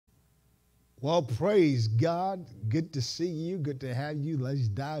Well, praise God. Good to see you. Good to have you. Let's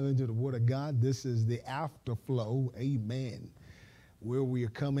dive into the Word of God. This is the AfterFlow, amen, where we are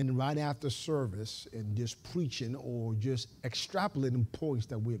coming right after service and just preaching or just extrapolating points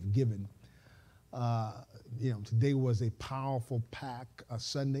that we have given. Today was a powerful pack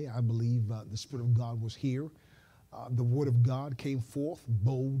Sunday. I believe the Spirit of God was here. The Word of God came forth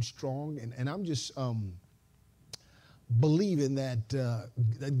bold, strong, and I'm just believing that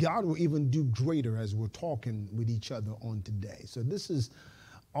God will even do greater as we're talking with each other on today. So this is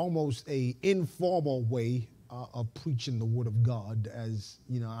almost a informal way of preaching the Word of God. As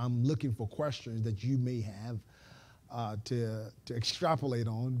you know, I'm looking for questions that you may have to extrapolate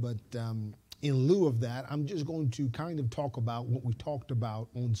on, but in lieu of that, I'm just going to kind of talk about what we talked about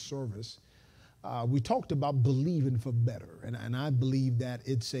on service. We talked about believing for better, and I believe that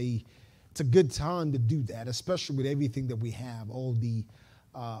it's a good time to do that, especially with everything that we have, all the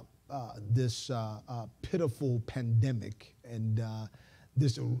this pitiful pandemic and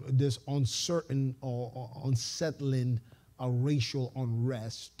this uncertain or unsettling racial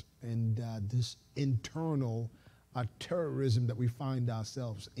unrest and this internal terrorism that we find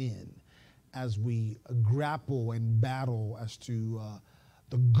ourselves in as we grapple and battle as to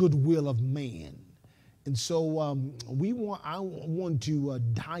the goodwill of man. And so I want to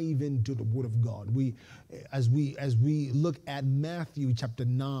dive into the Word of God. As we look at Matthew chapter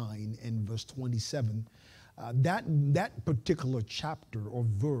 9 and verse 27, that particular chapter or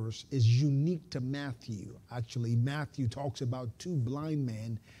verse is unique to Matthew. Actually, Matthew talks about two blind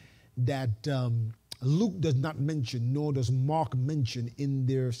men that Luke does not mention, nor does Mark mention in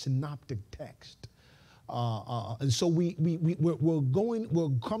their synoptic text. And so we're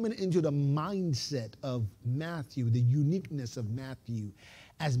coming into the mindset of Matthew, the uniqueness of Matthew,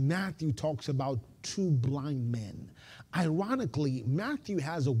 as Matthew talks about two blind men. Ironically, Matthew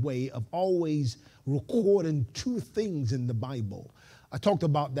has a way of always recording two things in the Bible. I talked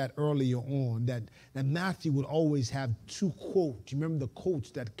about that earlier on, that Matthew would always have two quotes. You remember the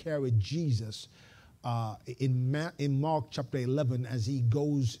quotes that carried Jesus in Mark chapter 11, as he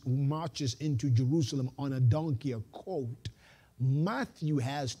marches into Jerusalem on a donkey, a quote. Matthew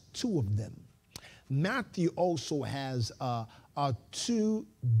has two of them. Matthew also has two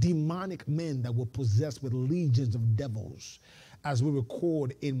demonic men that were possessed with legions of devils, as we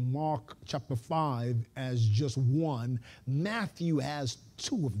record in Mark chapter 5 as just one. Matthew has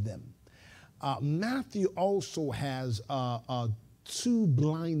two of them. Matthew also has two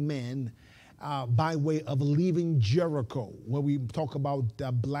blind men by way of leaving Jericho, where we talk about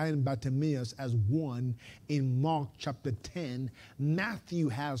blind Bartimaeus as one in Mark chapter 10. Matthew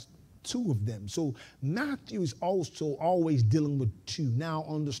has two of them. So Matthew is also always dealing with two. Now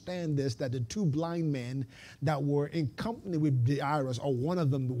understand this, that the two blind men that were in company with Jairus, or one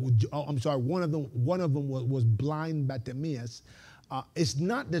of them was blind Bartimaeus. It's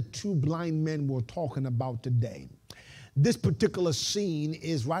not the two blind men we're talking about today. This particular scene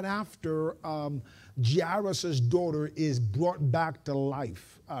is right after Jairus' daughter is brought back to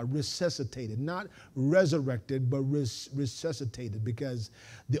life, resuscitated, not resurrected, but resuscitated, because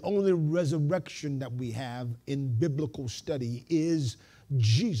the only resurrection that we have in biblical study is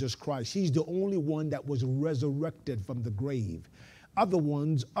Jesus Christ. He's the only one that was resurrected from the grave.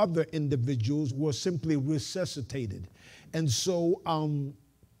 Other individuals were simply resuscitated.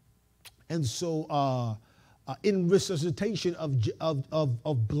 In resuscitation of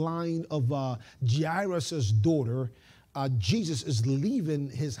Jairus' daughter, Jesus is leaving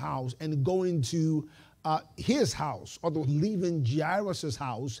his house and going to his house, or leaving Jairus'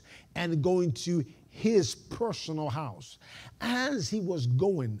 house and going to his personal house. As he was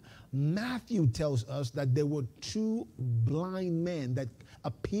going, Matthew tells us that there were two blind men that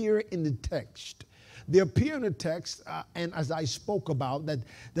appear in the text. They appear in the text, and as I spoke about, that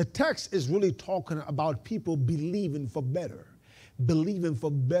the text is really talking about people believing for better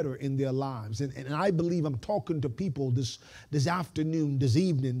in their lives. And I believe I'm talking to people this afternoon, this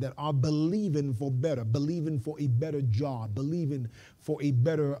evening, that are believing for better, believing for a better job, believing for a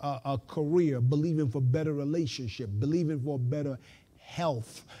better career, believing for better relationship, believing for better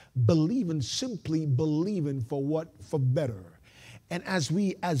health, simply believing for better. And as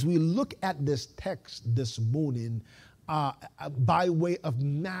we look at this text this morning, by way of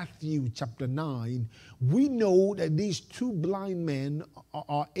Matthew chapter 9, we know that these two blind men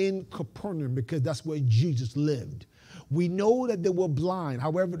are in Capernaum, because that's where Jesus lived. We know that they were blind.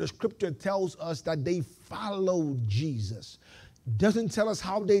 However, the scripture tells us that they followed Jesus. Doesn't tell us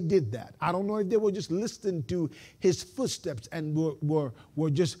how they did that. I don't know if they were just listening to his footsteps and were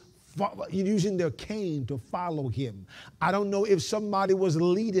just using their cane to follow him. I don't know if somebody was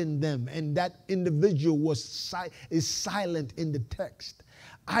leading them and that individual is silent in the text.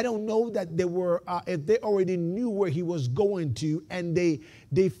 I don't know that they were, if they already knew where he was going to and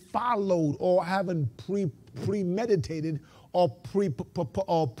they followed or haven't premeditated or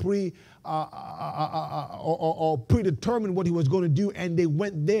predetermined what he was going to do, and they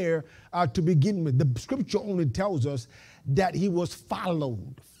went there to begin with. The scripture only tells us that he was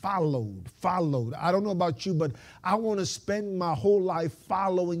followed. I don't know about you, but I want to spend my whole life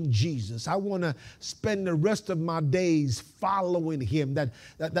following Jesus. I want to spend the rest of my days following him. That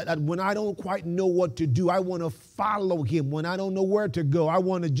when I don't quite know what to do, I want to follow him. When I don't know where to go, I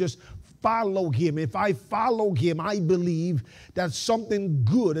want to just follow him. If I follow him, I believe that something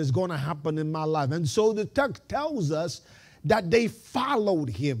good is going to happen in my life. And so the text tells us that they followed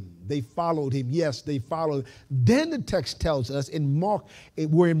him. They followed him. Yes, they followed. Then the text tells us in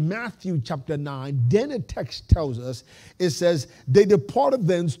we're in Matthew chapter 9. Then the text tells us, it says, they departed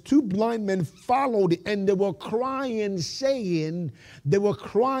thence, 2 blind men followed, and they were crying and saying, David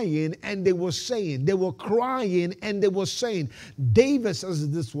says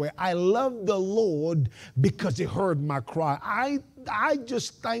it this way, I love the Lord because he heard my cry. I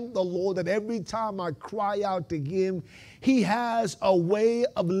just thank the Lord that every time I cry out to him, he has a way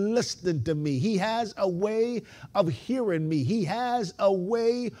of listening to me. He has a way of hearing me. He has a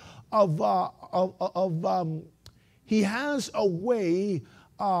way of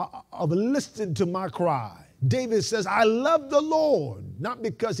listening to my cry. David says, I love the Lord, not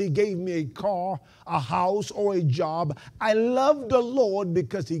because he gave me a car, a house, or a job. I love the Lord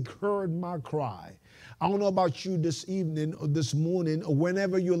because he heard my cry. I don't know about you this evening or this morning or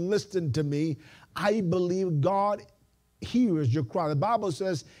whenever you're listening to me, I believe God hears your cry. The Bible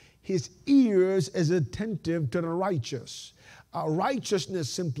says his ears is attentive to the righteous. Righteousness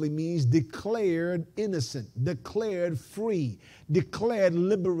simply means declared innocent, declared free, declared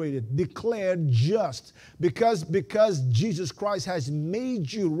liberated, declared just. Because Jesus Christ has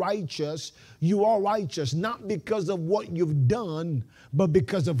made you righteous, you are righteous, not because of what you've done, but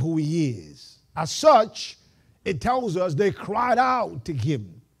because of who he is. As such, it tells us they cried out to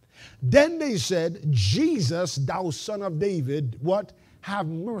him. Then they said, Jesus, thou son of David, what? Have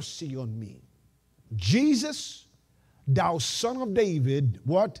mercy on me. Jesus, thou son of David,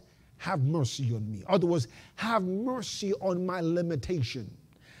 what? Have mercy on me. In other words, have mercy on my limitation.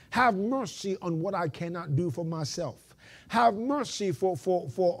 Have mercy on what I cannot do for myself. Have mercy for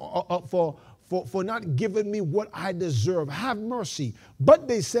not giving me what I deserve. Have mercy. But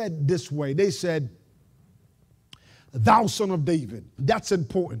they said this way. They said, thou son of David. That's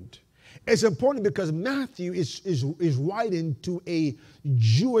important. It's important because Matthew is writing to a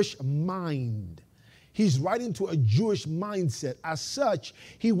Jewish mind. He's writing to a Jewish mindset. As such,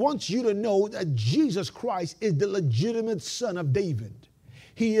 he wants you to know that Jesus Christ is the legitimate son of David.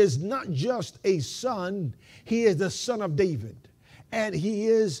 He is not just a son, he is the son of David. And he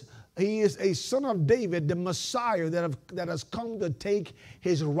is a son of David, the Messiah that has come to take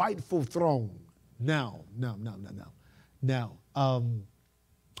his rightful throne. Now,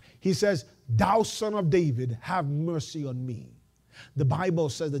 he says, thou son of David, have mercy on me. The Bible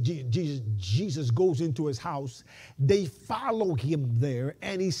says that Jesus goes into his house. They follow him there,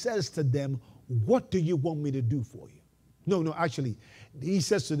 and he says to them, what do you want me to do for you? No, actually, he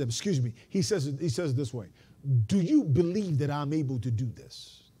says to them, he says it this way, do you believe that I'm able to do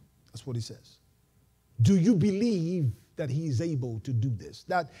this? That's what he says. Do you believe that he is able to do this?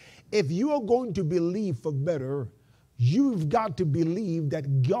 That if you are going to believe for better, you've got to believe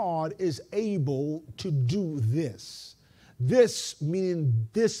that God is able to do this. This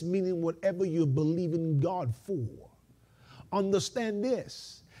meaning whatever you believe in God for. Understand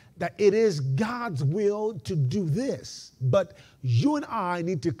this, that it is God's will to do this. But you and I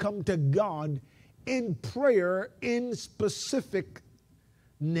need to come to God in prayer, in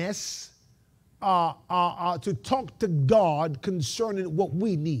specificness, to talk to God concerning what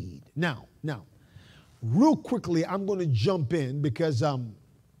we need. Now, real quickly, I'm going to jump in because I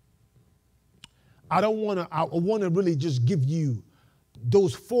want to really just give you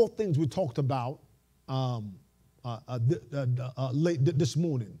those 4 things we talked about this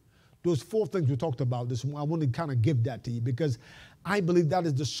morning. Those 4 things we talked about this morning, I want to kind of give that to you because I believe that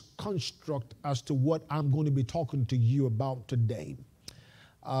is the construct as to what I'm going to be talking to you about today.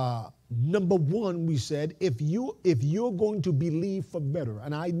 Number 1, we said, if you're going to believe for better,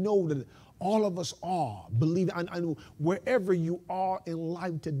 and I know that All of us are. Believe, and wherever you are in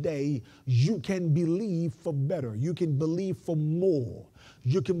life today, you can believe for better. You can believe for more.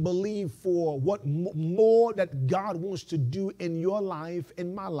 You can believe for what more that God wants to do in your life,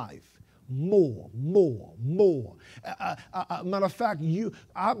 in my life. More. Matter of fact,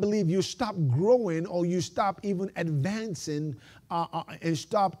 I believe you stop growing, or you stop even advancing, and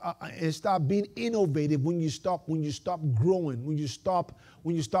stop being innovative when you stop growing, when you stop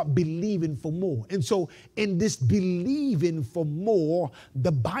believing for more. And so, in this believing for more,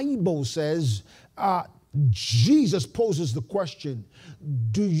 the Bible says, Jesus poses the question,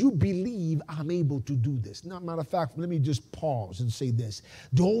 do you believe I'm able to do this? Now, matter of fact, let me just pause and say this.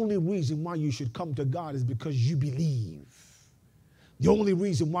 The only reason why you should come to God is because you believe. The only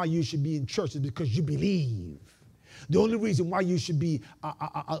reason why you should be in church is because you believe. The only reason why you should be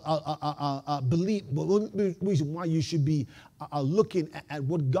looking at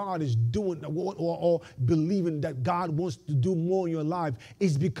what God is doing, or believing that God wants to do more in your life,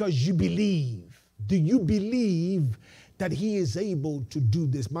 is because you believe. Do you believe that he is able to do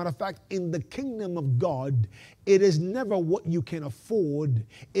this? Matter of fact, in the kingdom of God, it is never what you can afford.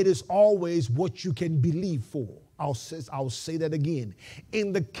 It is always what you can believe for. I'll say that again.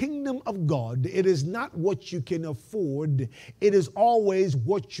 In the kingdom of God, it is not what you can afford. It is always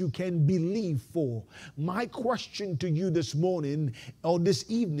what you can believe for. My question to you this morning or this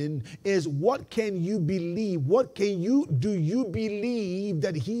evening is, what can you believe? Do you believe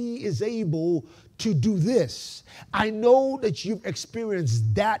that he is able to do this? I know that you've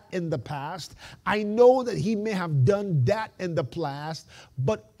experienced that in the past. I know that he may have done that in the past,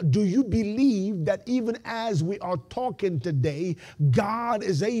 but do you believe that even as we are talking today, God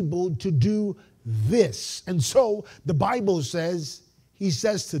is able to do this? And so the Bible says, he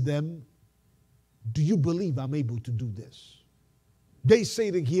says to them, do you believe I'm able to do this? They say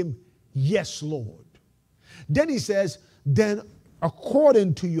to him, yes, Lord. Then he says, then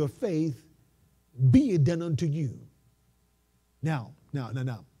according to your faith, be it done unto you. Now.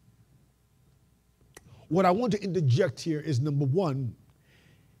 What I want to interject here is, number one,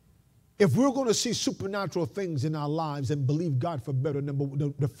 if we're going to see supernatural things in our lives and believe God for better,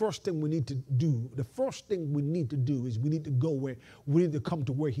 the first thing we need to do is we need to come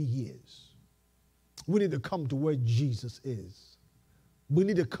to where he is. We need to come to where Jesus is. We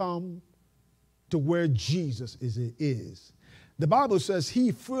need to come to where Jesus is. The Bible says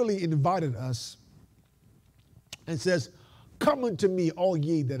he freely invited us and says, come unto me, all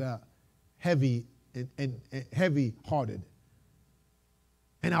ye that are heavy and heavy-hearted,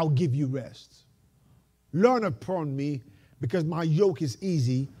 and I'll give you rest. Learn upon me, because my yoke is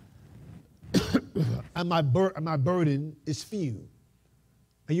easy and my burden is few.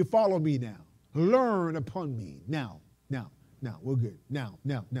 And you follow me now. Learn upon me. Now, we're good. Now.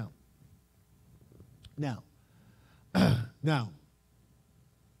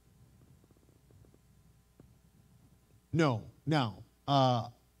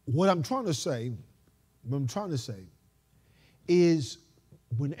 What I'm trying to say is,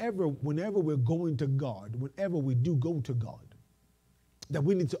 whenever we're going to God, whenever we do go to God, that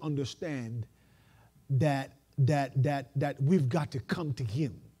we need to understand that we've got to come to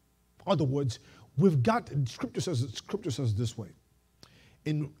him. In other words, Scripture says this way.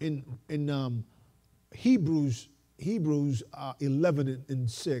 In Hebrews 11 and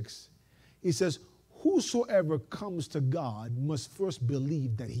 6, he says, whosoever comes to God must first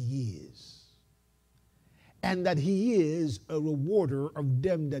believe that he is, and that he is a rewarder of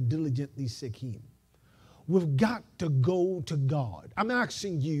them that diligently seek him. We've got to go to God. I'm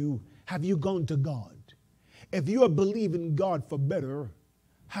asking you, have you gone to God? If you are believing God for better,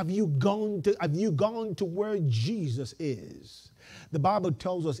 have you gone to where Jesus is? The Bible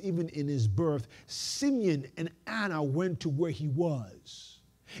tells us, even in his birth, Simeon and Anna went to where he was.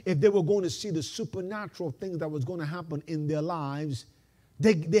 If they were going to see the supernatural things that was going to happen in their lives,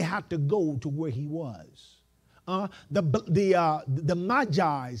 they had to go to where he was. The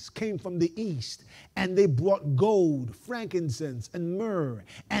Magi's came from the east, and they brought gold, frankincense, and myrrh,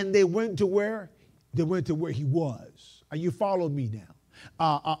 and they went to where? They went to where he was. Are you following me now?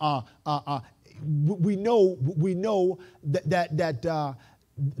 We know that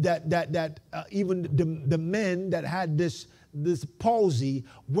even the men that had this palsy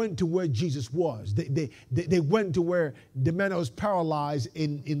went to where Jesus was. They went to where the man that was paralyzed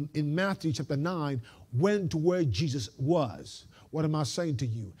in Matthew chapter 9 went to where Jesus was. What am I saying to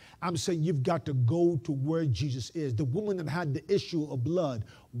you? I'm saying you've got to go to where Jesus is. The woman that had the issue of blood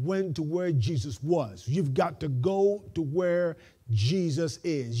went to where Jesus was. You've got to go to where Jesus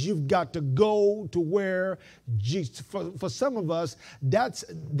is. You've got to go to where Jesus. For some of us, that's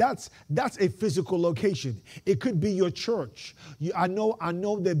a physical location. It could be your church. I know.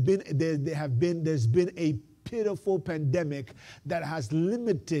 There's been a pitiful pandemic that has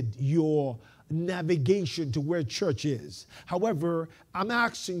limited your navigation to where church is. However, I'm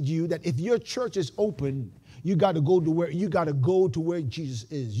asking you that if your church is open, you got to go to where Jesus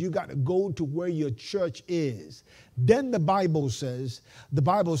is. You got to go to where your church is. Then the Bible says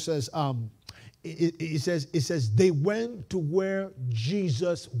it says they went to where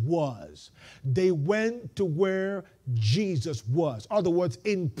Jesus was. They went to where Jesus was. In other words,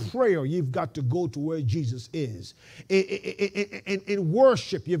 in prayer, you've got to go to where Jesus is. In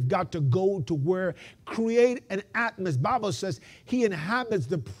worship, you've got to go to where, create an atmosphere. The Bible says he inhabits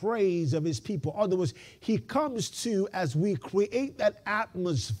the praise of his people. In other words, he comes to, as we create that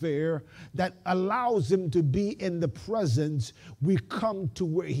atmosphere that allows him to be in the presence, we come to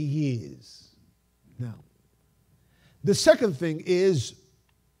where he is. Now, the second thing is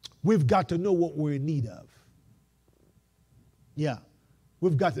we've got to know what we're in need of. Yeah,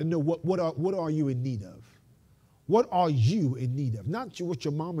 we've got to know what are you in need of? What are you in need of? Not what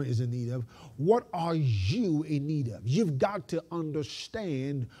your mama is in need of. What are you in need of? You've got to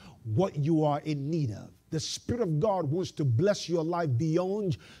understand what you are in need of. The Spirit of God wants to bless your life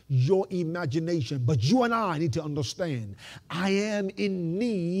beyond your imagination. But you and I need to understand, I am in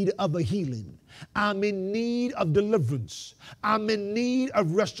need of a healing. I'm in need of deliverance. I'm in need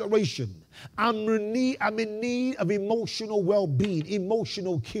of restoration. I'm in need of emotional well-being,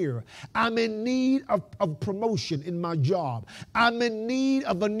 emotional care. I'm in need of promotion in my job. I'm in need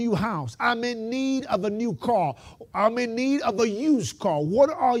of a new house. I'm in need of a new car. I'm in need of a used car. What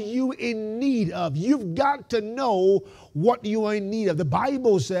are you in need of? You've got to know what you are in need of. The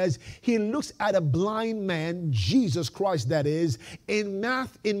Bible says he looks at a blind man, Jesus Christ that is, in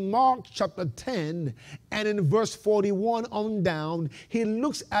Mark chapter 10 and in verse 41 on down, he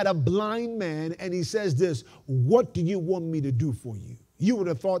looks at a blind man and he says this, what do you want me to do for you? You would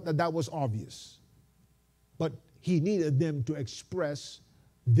have thought that was obvious. But he needed them to express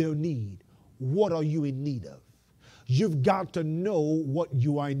their need. What are you in need of? You've got to know what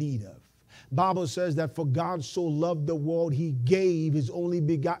you are in need of. Bible says that for God so loved the world, he gave his only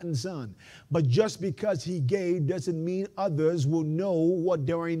begotten son. But just because he gave doesn't mean others will know what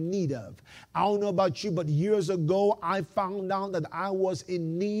they're in need of. I don't know about you, but years ago, I found out that I was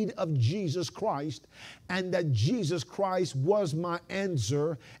in need of Jesus Christ and that Jesus Christ was my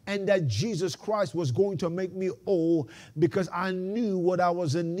answer and that Jesus Christ was going to make me whole because I knew what I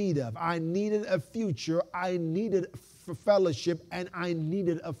was in need of. I needed a future, I needed fellowship, and I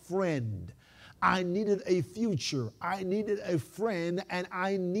needed a friend. I needed a future, I needed a friend, and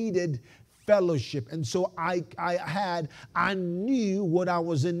I needed fellowship. And so I knew what I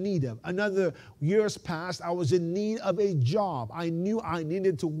was in need of. Another years past, I was in need of a job. I knew I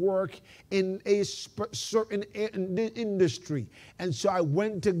needed to work in a certain industry. And so I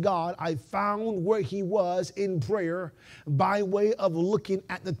went to God. I found where he was in prayer by way of looking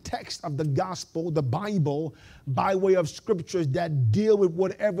at the text of the gospel, the Bible, by way of scriptures that deal with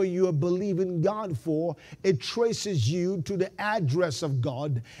whatever you are believing God for. It traces you to the address of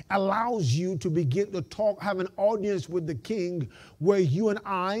God, allows you to begin to talk, have an audience with the King where you and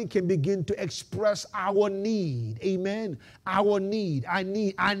I can begin to express our need. Amen. Our need. I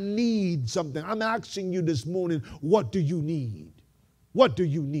need something. I'm asking you this morning, what do you need? What do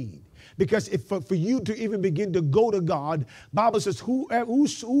you need? Because if for you to even begin to go to God, Bible says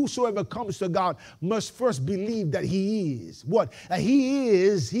whosoever comes to God must first believe that he is. What? He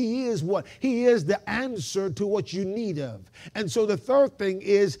is what? He is the answer to what you need of. And so the third thing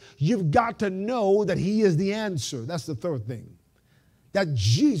is you've got to know that he is the answer. That's the third thing. That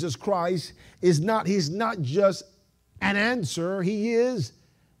Jesus Christ he's not just an answer, he is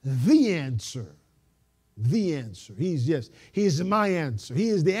the answer. The answer. He's my answer. He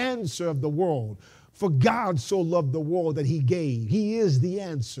is the answer of the world. For God so loved the world that he gave. He is the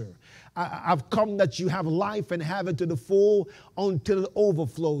answer. I've come that you have life and have it to the full until it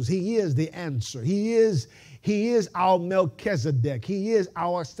overflows. He is the answer. He is He is our Melchizedek. He is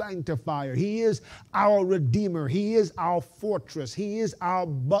our sanctifier. He is our redeemer. He is our fortress. He is our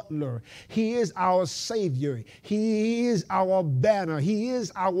butler. He is our savior. He is our banner. He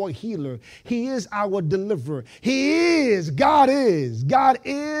is our healer. He is our deliverer. God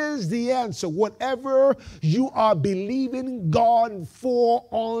is the answer. Whatever you are believing God for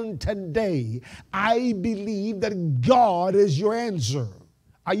on today, I believe that God is your answer.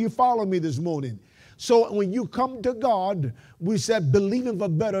 Are you following me this morning? So when you come to God, we said believing for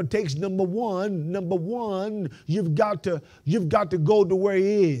better takes number one, you've got to go to where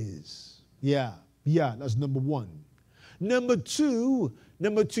He is. Yeah, that's number one. Number two,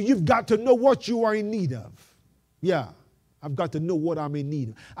 you've got to know what you are in need of. Yeah, I've got to know what I'm in need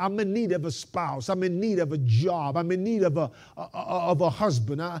of. I'm in need of a spouse. I'm in need of a job. I'm in need of a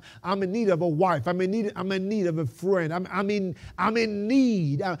husband. I'm in need of a wife. I'm in need of a friend. I'm in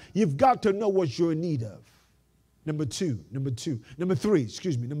need. You've got to know what you're in need of. Number three,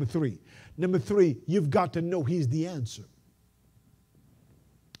 you've got to know He's the answer.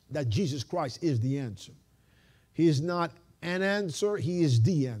 That Jesus Christ is the answer. He is not an answer. He is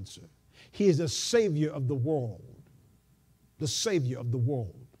the answer. He is the Savior of the world. The Savior of the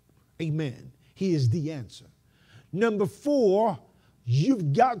world. Amen. He is the answer. Number four,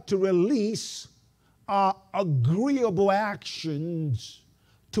 you've got to release agreeable actions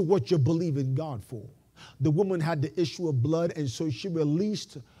to what you're believing God for. The woman had the issue of blood, and so she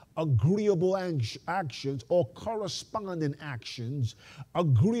released agreeable actions or corresponding actions,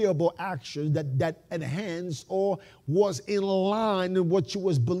 agreeable actions that enhanced or was in line with what she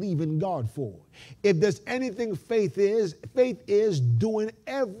was believing God for. If there's anything faith is doing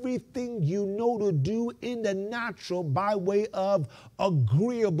everything you know to do in the natural by way of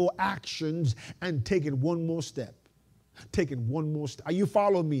agreeable actions and taking one more step. Are you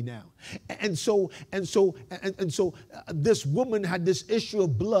following me now? And so this woman had this issue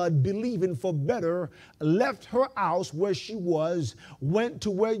of blood, believing for better, left her house where she was, went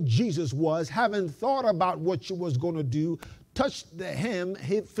to where Jesus was, having thought about what she was going to do, touched the hem,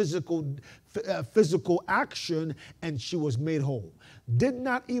 his physical action, and she was made whole. He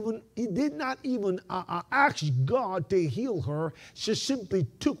did not even ask God to heal her. She simply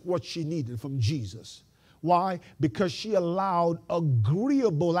took what she needed from Jesus. Why? Because she allowed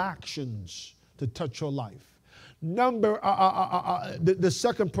agreeable actions to touch her life. The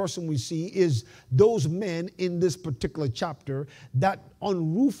second person we see is those men in this particular chapter that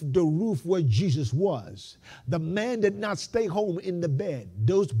unroofed the roof where Jesus was. The man did not stay home in the bed.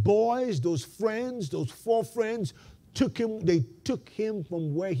 Those boys, those friends, those four friends took him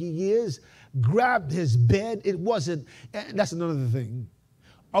from where he is, grabbed his bed. That's another thing.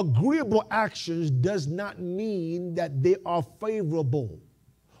 Agreeable actions does not mean that they are favorable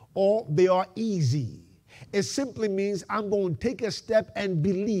or they are easy. It simply means I'm going to take a step and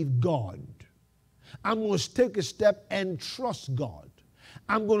believe God. I'm going to take a step and trust God.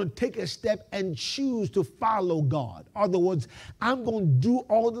 I'm going to take a step and choose to follow God. In other words, I'm going to do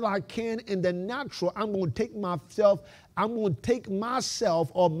all that I can in the natural. I'm going to take myself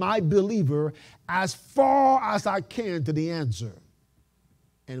or my believer as far as I can to the answer.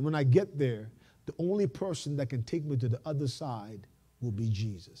 And when I get there, the only person that can take me to the other side will be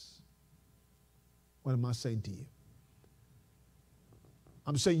Jesus. What am I saying to you?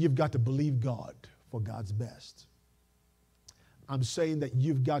 I'm saying you've got to believe God for God's best. I'm saying that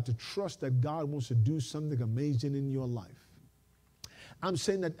you've got to trust that God wants to do something amazing in your life. I'm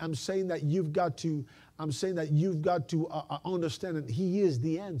saying that you've got to understand that He is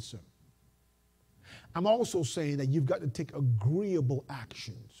the answer. I'm also saying that you've got to take agreeable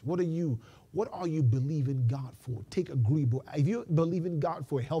actions. What are you believing God for? Take agreeable. If you believe in God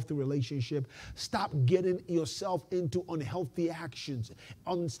for a healthy relationship, stop getting yourself into unhealthy actions,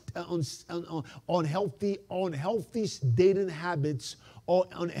 unhealthy dating habits, or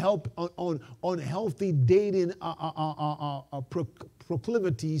unhealthy dating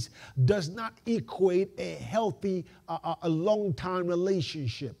proclivities does not equate a healthy, a long-time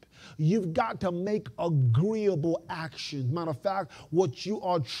relationship. You've got to make agreeable actions. Matter of fact, what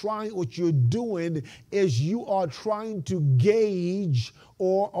you're doing is you are trying to gauge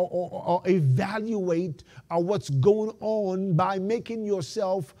or evaluate what's going on by making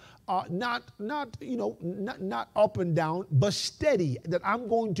yourself not up and down, but steady. That I'm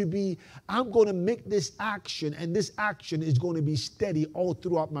going to make this action, and this action is going to be steady all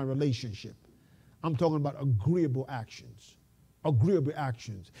throughout my relationship. I'm talking about agreeable actions. Agreeable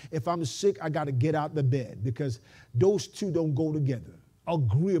actions. If I'm sick, I got to get out the bed, because those two don't go together.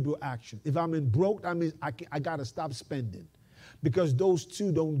 Agreeable action. If I'm in broke, that means I got to stop spending. because those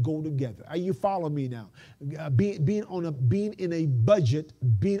two don't go together. Are you following me now? Being on a budget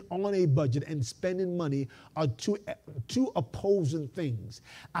and spending money are two opposing things.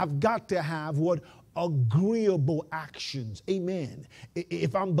 I've got to have what? Agreeable actions. Amen.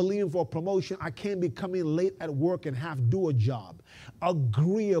 If I'm believing for a promotion, I can't be coming late at work and half do a job.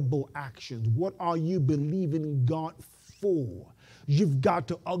 Agreeable actions. What are you believing God for? You've got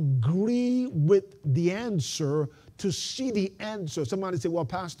to agree with the answer to see the answer. Somebody say, well,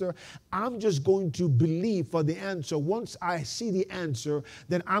 Pastor, I'm just going to believe for the answer. Once I see the answer,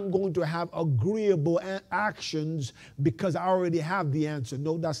 then I'm going to have agreeable actions because I already have the answer.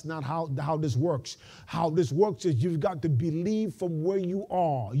 No, that's not how this works. How this works is you've got to believe from where you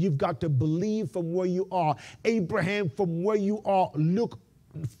are. You've got to believe from where you are. Abraham, from where you are, look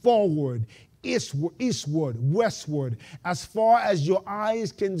forward. Eastward, westward, as far as your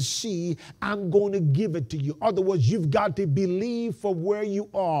eyes can see, I'm going to give it to you. In other words, you've got to believe from where you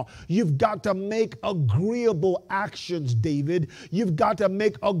are. You've got to make agreeable actions, David. You've got to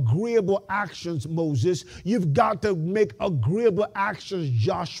make agreeable actions, Moses. You've got to make agreeable actions,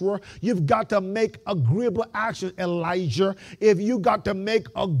 Joshua. You've got to make agreeable actions, Elijah. If you got to make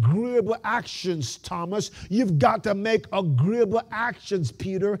agreeable actions, Thomas, you've got to make agreeable actions,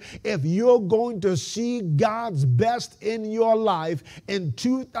 Peter. If you're going to see God's best in your life in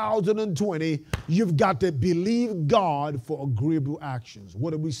 2020, you've got to believe God for agreeable actions.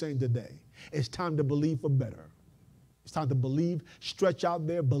 What are we saying today? It's time to believe for better. It's time to believe, stretch out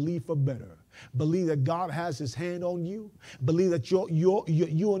there, believe for better. Believe that God has his hand on you. Believe that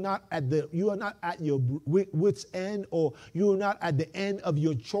you are not at your wit's end, or you are not at the end of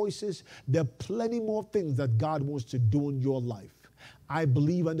your choices. There are plenty more things that God wants to do in your life. I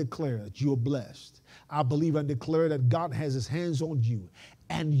believe and declare that you're blessed. I believe and declare that God has his hands on you.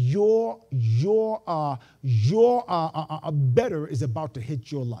 And your better is about to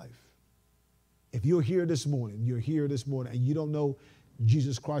hit your life. If you're here this morning, and you don't know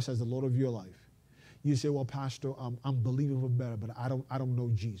Jesus Christ as the Lord of your life. You say, well, Pastor, I'm believing for better, but I don't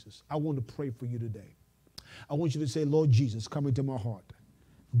know Jesus. I want to pray for you today. I want you to say, Lord Jesus, come into my heart.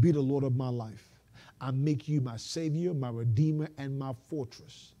 Be the Lord of my life. I make you my Savior, my Redeemer, and my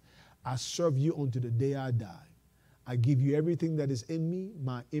fortress. I serve you until the day I die. I give you everything that is in me,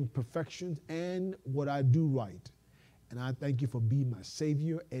 my imperfections, and what I do right. And I thank you for being my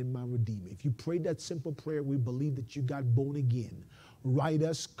Savior and my Redeemer. If you prayed that simple prayer, we believe that you got born again. Write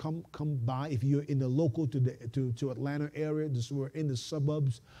us, come by. If you're in the local to Atlanta area, we're in the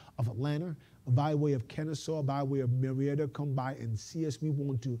suburbs of Atlanta, by way of Kennesaw, by way of Marietta, come by and see us. We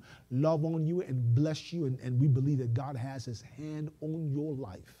want to love on you and bless you, and we believe that God has his hand on your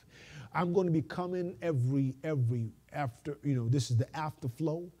life. I'm going to be coming every after, this is the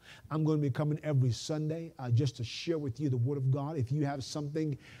AfterFlow. I'm going to be coming every Sunday just to share with you the Word of God. If you have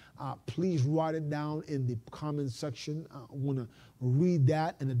something, please write it down in the comment section. I want to read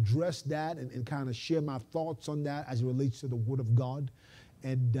that and address that and kind of share my thoughts on that as it relates to the Word of God.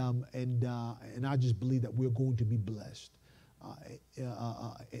 And I just believe that we're going to be blessed. And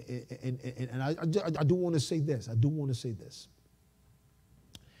I do want to say this.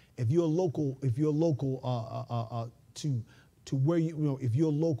 If you're local to where if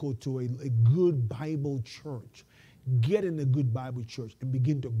you're local to a good Bible church, get in a good Bible church and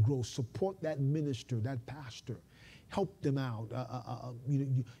begin to grow. Support that minister, that pastor. Help them out.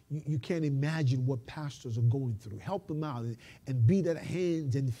 You can't imagine what pastors are going through. Help them out and be their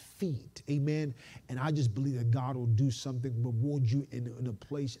hands and feet. Amen. And I just believe that God will do something, reward you in a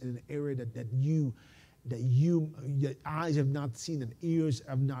place, in an area that your eyes have not seen and ears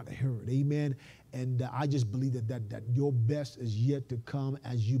have not heard. Amen. And I just believe that your best is yet to come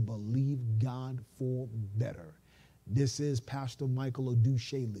as you believe God for better. This is Pastor Michael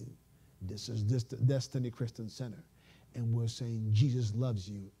Oduselu. This is the Destiny Christian Center. And we're saying Jesus loves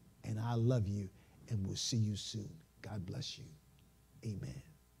you, and I love you, and we'll see you soon. God bless you. Amen.